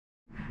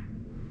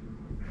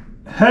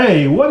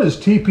Hey, what does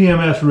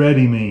TPMS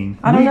READY mean?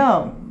 I don't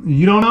know.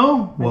 You don't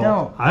know?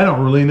 Well, I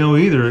don't really know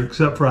either,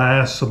 except for I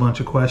ask a bunch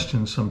of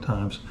questions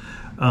sometimes.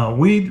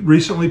 We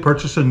recently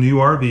purchased a new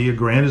RV, a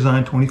Grand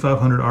Design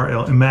 2500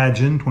 RL,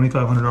 Imagine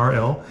 2500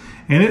 RL,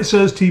 and it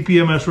says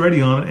TPMS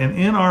READY on it. And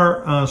in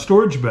our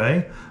storage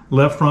bay,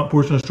 left front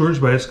portion of the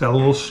storage bay, it's got a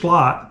little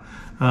slot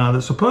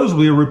that's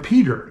supposedly a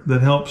repeater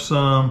that helps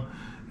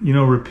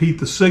repeat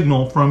the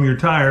signal from your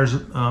tires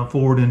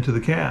forward into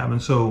the cab.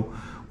 And so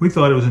we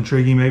thought it was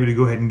intriguing maybe to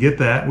go ahead and get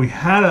that. We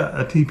had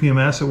a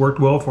TPMS that worked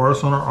well for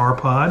us on our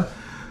R-Pod,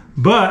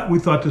 but we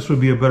thought this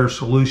would be a better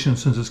solution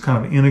since it's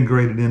kind of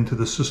integrated into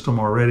the system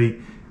already.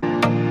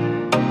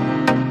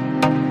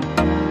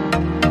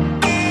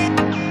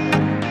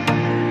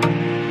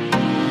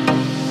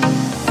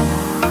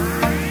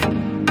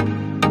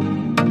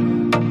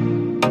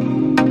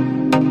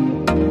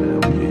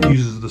 It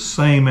uses the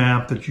same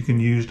app that you can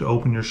use to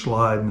open your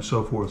slide and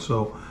so forth.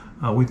 So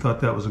we thought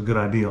that was a good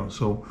idea.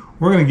 So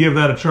we're going to give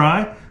that a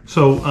try.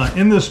 So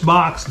in this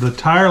box, the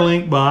Tire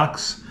Linc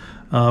box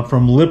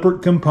from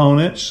Lippert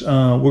Components,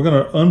 we're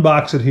going to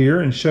unbox it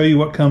here and show you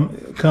what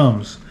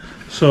comes.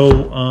 So we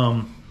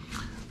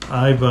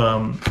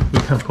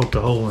kind of poked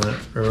a hole in it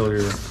earlier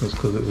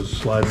because it was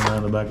sliding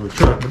around the back of the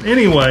truck. But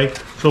anyway,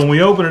 so when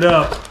we open it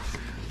up,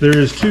 there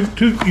is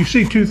you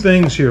see two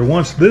things here.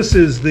 Once this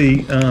is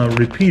the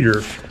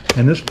repeater,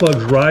 and this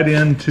plugs right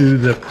into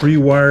the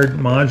pre-wired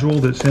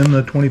module that's in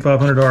the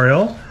 2500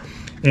 RL.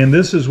 And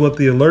this is what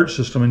the alert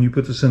system, and you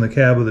put this in the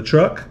cab of the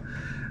truck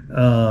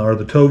or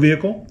the tow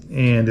vehicle,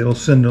 and it'll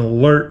send an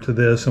alert to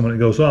this, and when it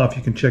goes off,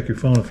 you can check your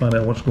phone and find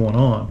out what's going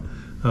on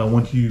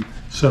once you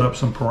set up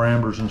some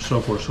parameters and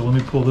so forth. So let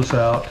me pull this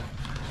out.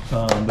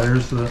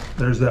 There's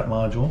that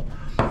module.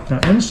 Now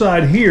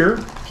inside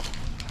here,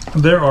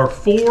 there are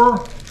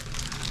 4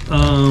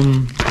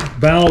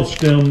 valve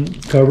stem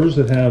covers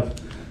that have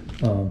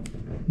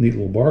neat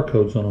little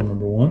barcodes on them,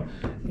 number one,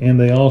 and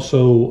they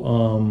also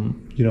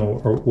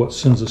are what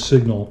sends a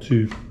signal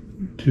to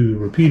the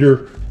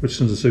repeater, which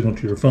sends a signal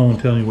to your phone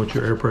telling you what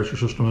your air pressure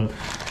system is.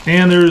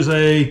 And there's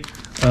a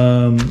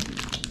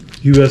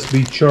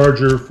USB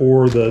charger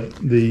for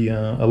the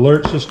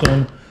alert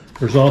system.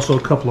 There's also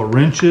a couple of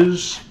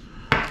wrenches.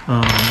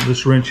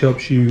 This wrench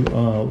helps you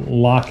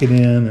lock it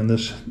in, and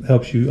this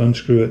helps you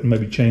unscrew it and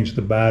maybe change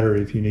the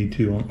battery if you need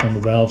to on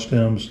the valve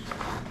stems.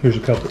 Here's a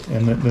couple,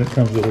 and then it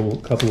comes with a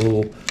couple of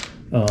little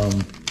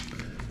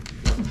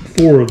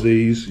 4 of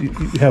these. You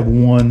have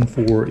one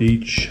for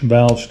each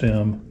valve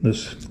stem.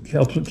 This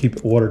helps it keep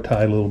it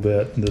watertight a little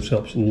bit, and this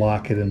helps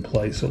lock it in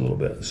place a little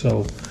bit.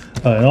 So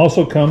it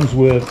also comes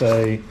with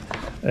a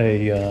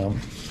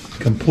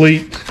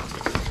complete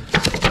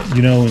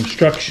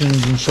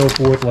instructions and so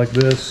forth like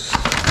this.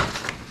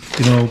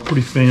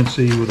 Pretty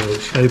fancy with a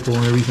staple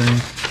and everything.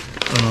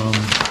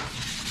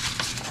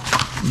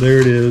 There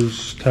it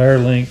is, Tire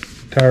Linc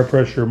Tire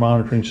Pressure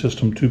Monitoring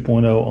System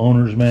 2.0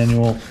 Owner's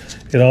Manual.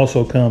 It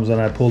also comes,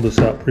 and I pulled this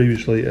out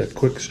previously, a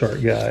quick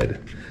start guide.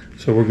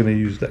 So we're going to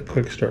use that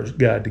quick start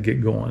guide to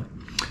get going.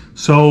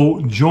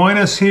 So join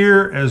us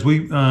here as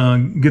we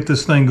get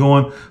this thing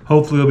going.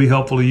 Hopefully it'll be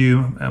helpful to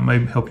you and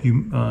maybe help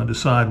you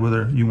decide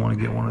whether you want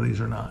to get one of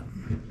these or not.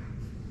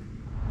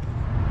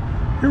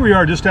 Here we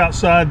are just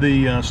outside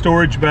the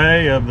storage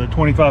bay of the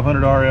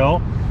 2500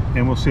 RL,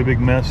 and we'll see a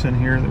big mess in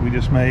here that we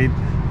just made.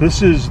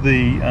 This is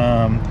the,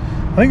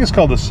 I think it's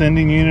called the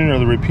sending unit or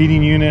the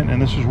repeating unit,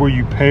 and this is where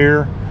you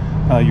pair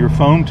your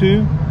phone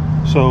to.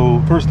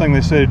 So first thing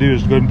they say to do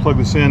is go ahead and plug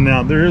this in.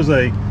 Now there is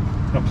a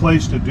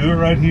place to do it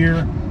right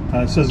here.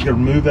 It says you got to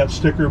remove that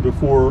sticker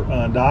before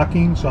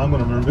docking, so I'm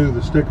going to remove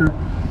the sticker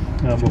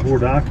before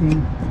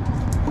docking.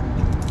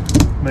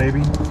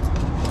 Maybe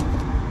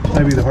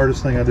the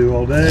hardest thing I do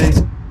all day,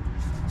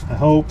 I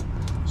hope.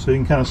 So you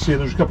can kind of see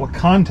there's a couple of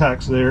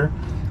contacts there,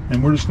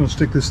 and we're just going to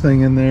stick this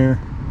thing in there,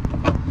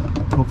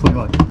 hopefully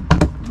like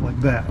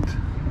that.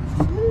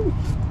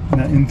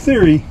 Now in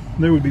theory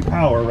there would be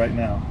power right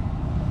now,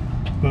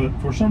 but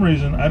for some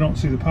reason I don't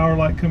see the power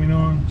light coming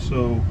on,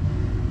 so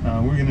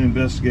we're going to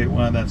investigate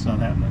why that's not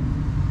happening.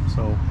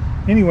 So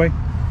anyway,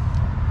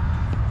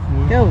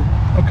 go.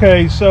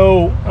 Okay,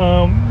 so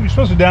you're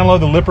supposed to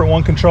download the Lippert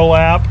One Control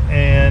app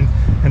and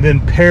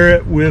then pair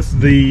it with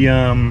the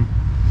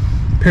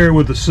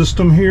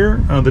system here,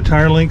 the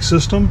Tire Linc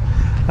system.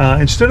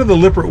 Instead of the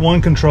Lippert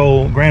One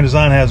Control, Grand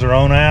Design has their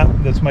own app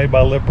that's made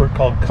by Lippert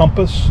called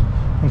Compass,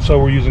 and so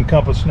we're using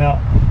Compass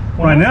now.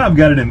 Right now I've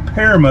got it in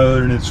pair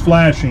mode and it's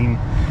flashing,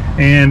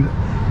 and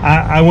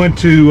I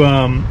went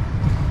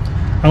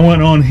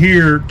on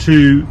here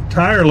to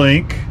Tire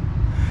Linc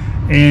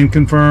and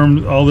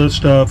confirmed all this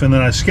stuff, and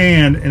then I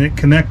scanned and it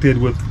connected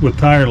with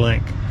Tire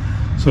Linc.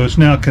 So it's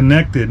now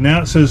connected.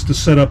 Now it says to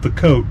set up the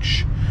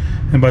coach,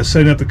 and by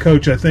setting up the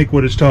coach, I think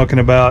what it's talking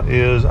about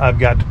is I've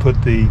got to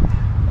put the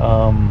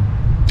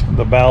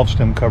valve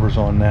stem covers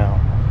on now.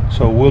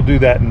 So we'll do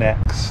that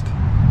next.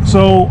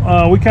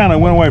 So we kind of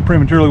went away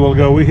prematurely a while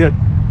ago. We hit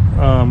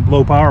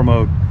low power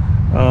mode.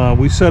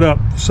 We set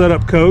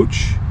up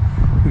coach.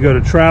 We go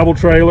to travel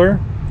trailer,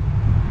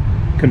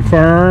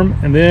 confirm,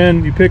 and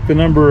then you pick the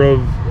number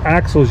of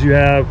axles you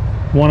have,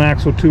 1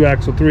 axle, 2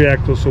 axle, 3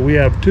 axles. So we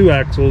have 2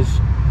 axles.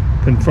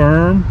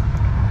 Confirm,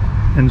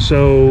 and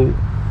so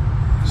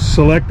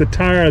select the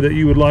tire that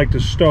you would like to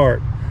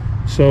start.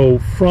 So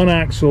front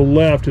axle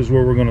left is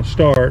where we're going to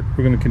start.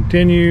 We're going to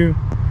continue.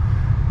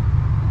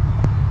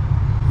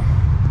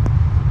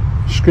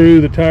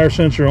 Screw the tire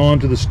sensor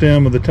onto the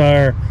stem of the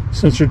tire.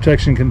 Sensor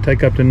detection can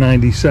take up to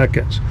 90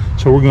 seconds.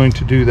 So we're going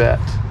to do that.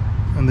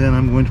 And then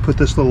I'm going to put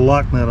this little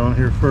lock nut on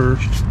here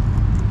first.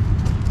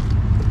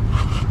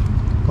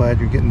 Glad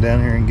you're getting down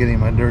here and getting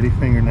my dirty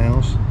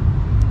fingernails.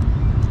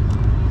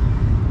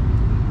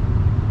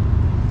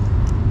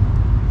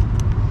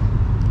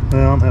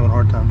 Well, I'm having a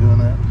hard time doing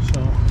that,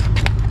 so.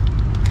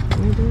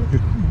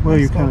 Well,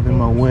 you're kind of in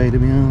my way, to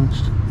be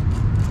honest.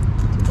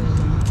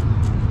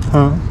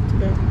 Huh?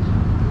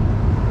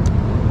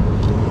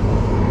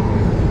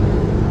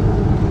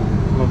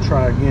 We'll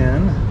try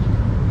again.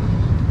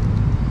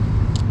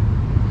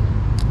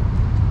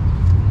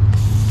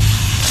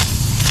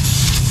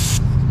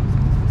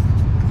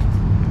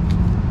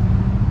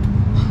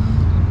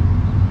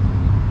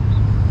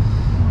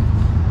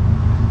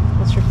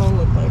 What's your phone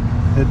look like?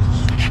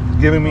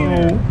 It's giving me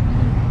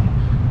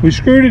we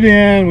screwed it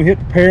in, we hit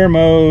the pair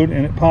mode,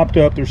 and it popped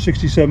up. There's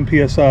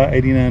 67 psi,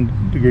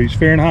 89 degrees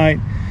Fahrenheit.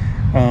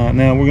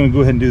 Now we're going to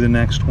go ahead and do the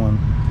next one,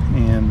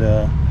 and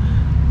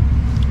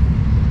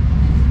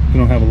we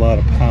don't have a lot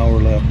of power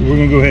left. We're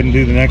going to go ahead and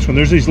do the next one.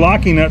 There's these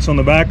locking nuts on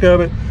the back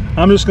of it.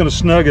 I'm just going to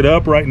snug it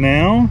up right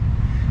now,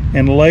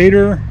 and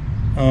later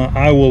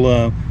I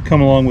will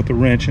come along with the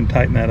wrench and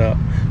tighten that up.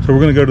 So we're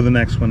going to go to the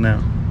next one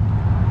now.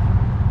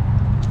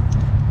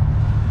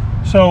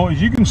 So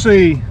as you can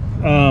see,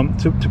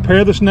 to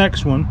pair this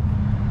next one,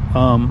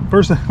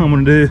 first thing I'm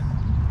going to do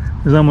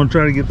is I'm going to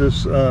try to get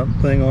this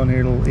thing on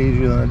here a little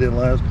easier than I did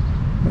last.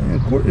 And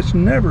of course, it's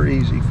never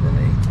easy for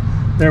me.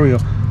 There we go.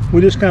 We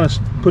just kind of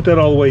put that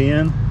all the way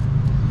in.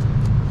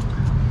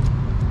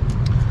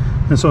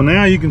 And so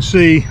now you can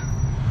see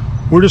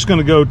we're just going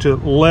to go to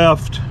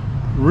left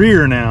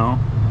rear now,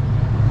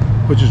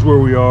 which is where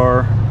we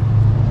are.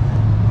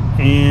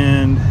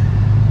 And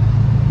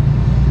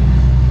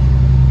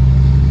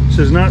it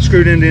says not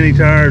screwed into any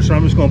tires, so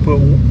I'm just going to put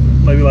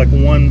maybe like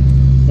one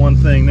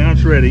thing. Now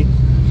it's ready,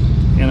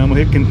 and I'm going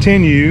to hit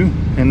continue,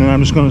 and then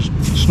I'm just going to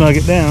snug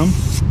it down.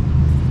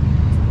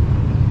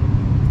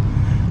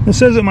 It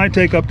says it might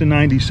take up to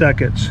 90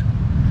 seconds.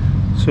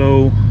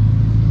 So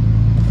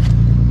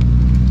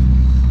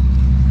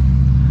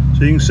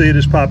you can see it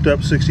just popped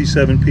up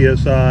 67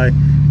 psi,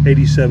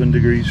 87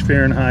 degrees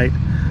Fahrenheit.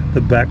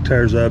 The back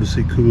tire is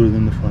obviously cooler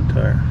than the front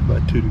tire by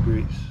 2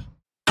 degrees.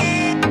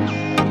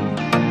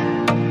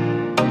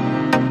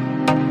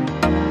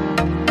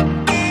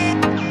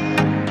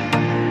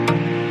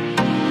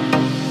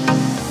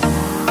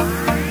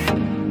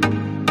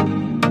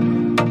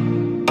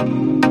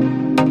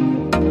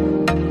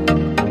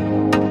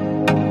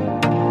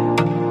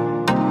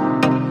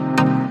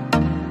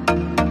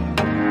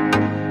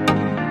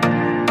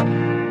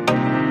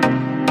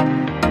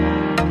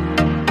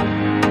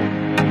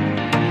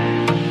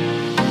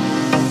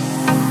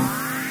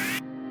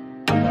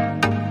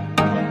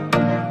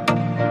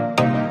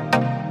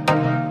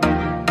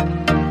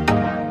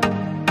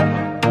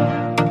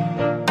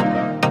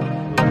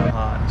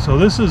 So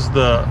this is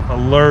the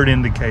alert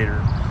indicator.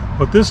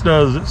 What this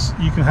does is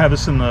you can have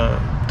this in the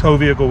tow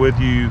vehicle with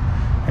you,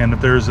 and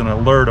if there's an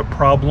alert, a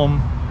problem,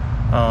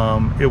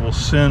 it will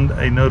send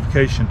a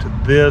notification to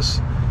this,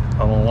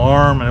 an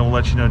alarm, and it will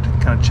let you know to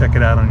kind of check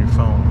it out on your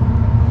phone.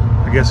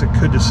 I guess it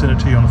could just send it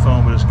to you on the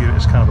phone, but it's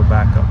kind of a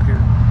backup here.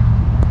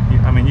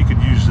 I mean, you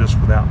could use this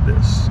without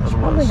this. You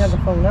probably have the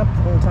phone up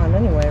the whole time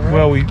anyway, right?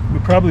 Well, we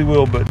probably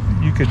will, but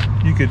you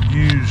could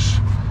use.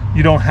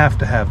 You don't have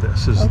to have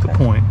this. Is the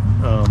point.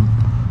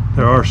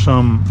 There are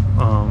some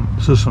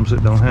systems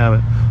that don't have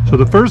it. So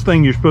the first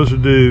thing you're supposed to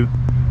do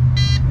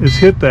is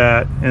hit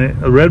that, and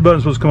a red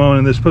button's supposed to come on,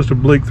 and it's supposed to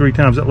blink 3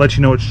 times. That lets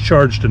you know it's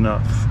charged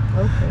enough.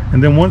 Okay.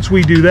 And then once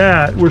we do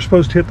that, we're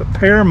supposed to hit the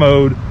pair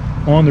mode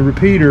on the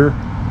repeater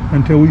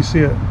until we see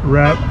it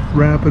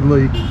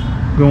rapidly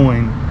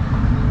going.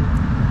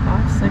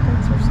 5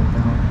 seconds or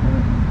something like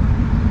that.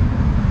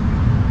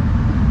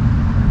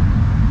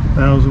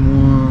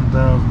 1001,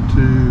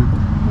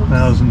 1002,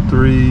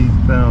 1003,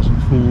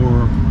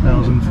 1004,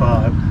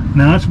 1005.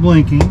 Now it's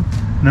blinking.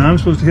 Now I'm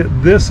supposed to hit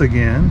this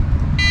again.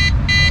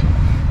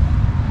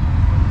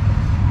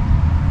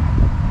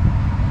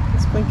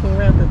 It's blinking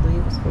rapidly.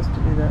 You're supposed to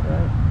do that,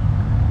 right?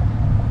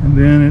 And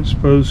then it's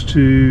supposed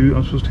to,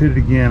 I'm supposed to hit it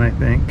again, I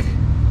think.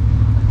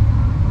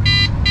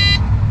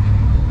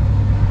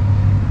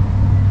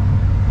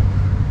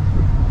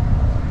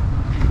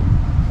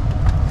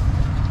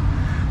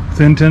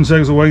 Within 10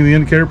 seconds of waiting the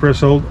indicator, press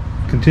hold.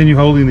 Continue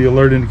holding the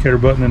alert indicator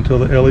button until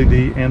the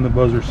LED and the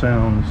buzzer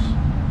sounds.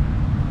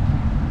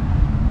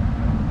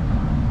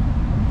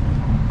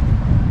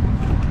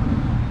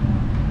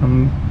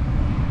 I'm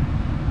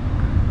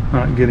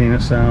not getting a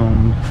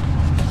sound.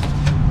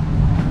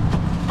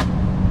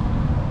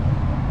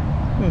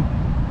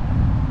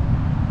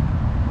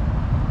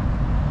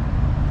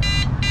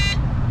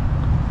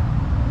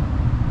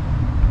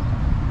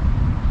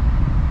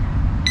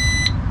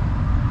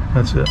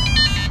 That's it.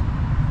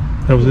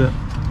 That was it.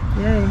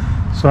 Yay.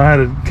 So I had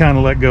to kind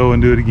of let go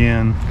and do it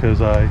again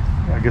because I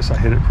guess I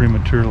hit it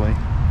prematurely.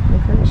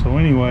 Okay. So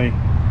anyway,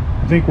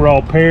 I think we're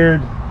all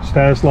paired.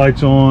 Status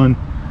lights on,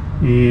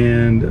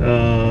 and I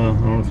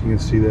don't know if you can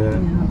see that.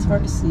 Yeah, it's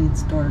hard to see.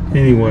 It's dark.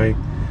 Anyway,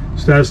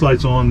 status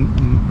lights on.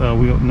 Now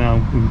we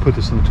can put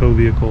this in the tow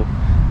vehicle,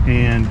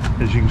 and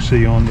as you can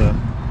see on the,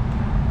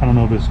 I don't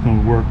know if it's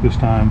going to work this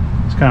time.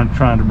 It's kind of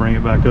trying to bring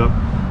it back up.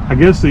 I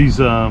guess these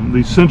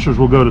sensors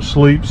will go to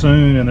sleep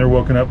soon, and they're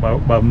woken up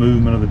by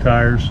movement of the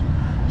tires,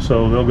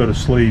 so they'll go to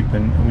sleep,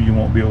 and you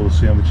won't be able to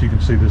see them. But you can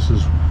see this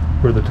is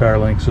where the Tire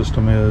Linc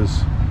system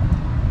is,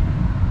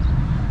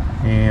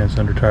 and it's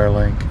under Tire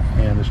Linc,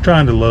 and it's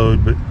trying to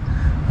load, but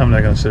I'm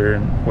not going to sit there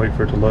and wait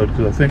for it to load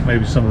because I think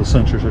maybe some of the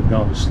sensors have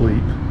gone to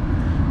sleep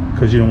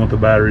because you don't want the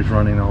batteries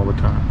running all the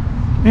time.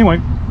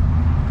 Anyway,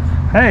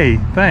 hey,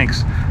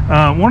 thanks.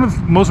 One of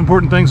the most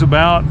important things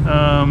about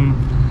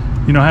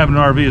you know, having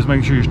an RV is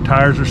making sure your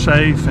tires are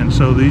safe, and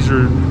so these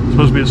are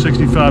supposed to be at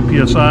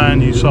 65 psi,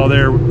 and you saw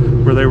there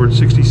where they were at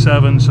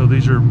 67, so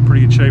these are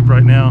pretty good shape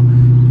right now,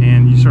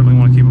 and you certainly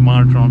want to keep a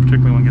monitor on,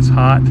 particularly when it gets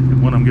hot. If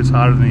one of them gets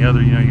hotter than the other,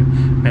 you know, you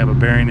may have a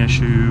bearing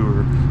issue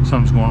or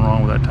something's going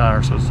wrong with that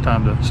tire, so it's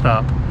time to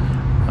stop,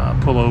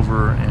 pull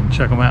over, and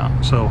check them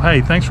out. So hey,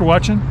 thanks for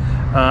watching.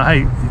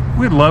 Hey,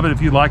 we'd love it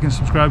if you'd like and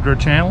subscribe to our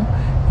channel,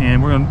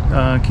 and we're going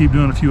to keep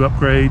doing a few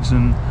upgrades,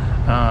 and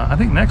I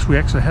think next we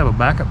actually have a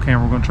backup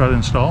camera we're going to try to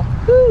install.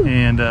 Woo!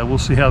 And we'll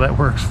see how that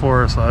works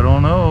for us. I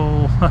don't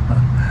know.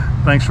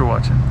 Thanks for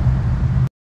watching.